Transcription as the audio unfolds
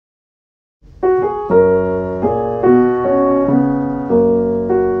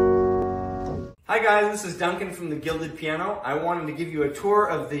this is Duncan from the Gilded Piano. I wanted to give you a tour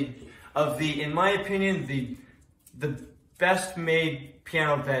of the, in my opinion, the best made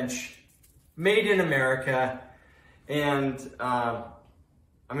piano bench made in America, and I'm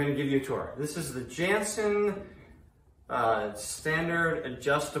going to give you a tour. This is the Jansen Standard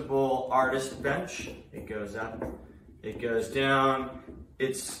Adjustable Artist Bench. It goes up, it goes down.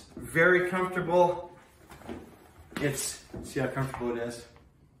 It's very comfortable. See how comfortable it is?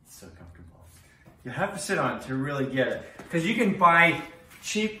 It's so comfortable. You have to sit on it to really get it. Because you can buy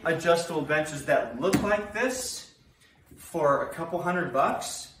cheap adjustable benches that look like this for a couple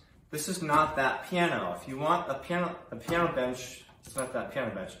 $100. This is not that piano. If you want a piano bench, it's not that piano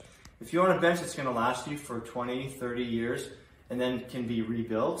bench. If you want a bench that's gonna last you for 20, 30 years and then can be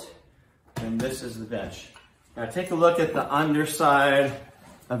rebuilt, then this is the bench. Now take a look at the underside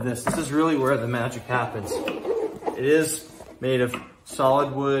of this. This is really where the magic happens. It is made of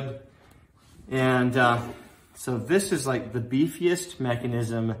solid wood, and so this is like the beefiest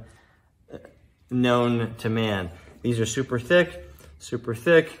mechanism known to man. These are super thick, super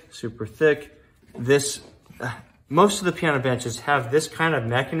thick, super thick. This, most of the piano benches have this kind of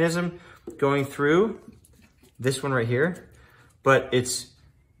mechanism going through, this one right here, but it's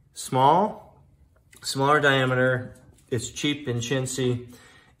small, smaller diameter, it's cheap and chintzy,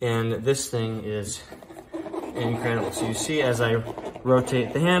 and this thing is incredible. So you see as I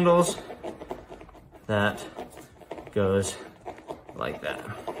rotate the handles, that goes like that.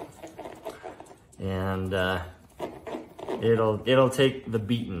 And it'll take the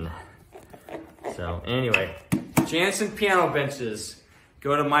beating. So anyway, Jansen piano benches.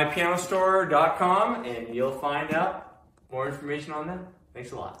 Go to mypianostore.com and you'll find out more information on them.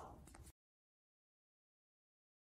 Thanks a lot.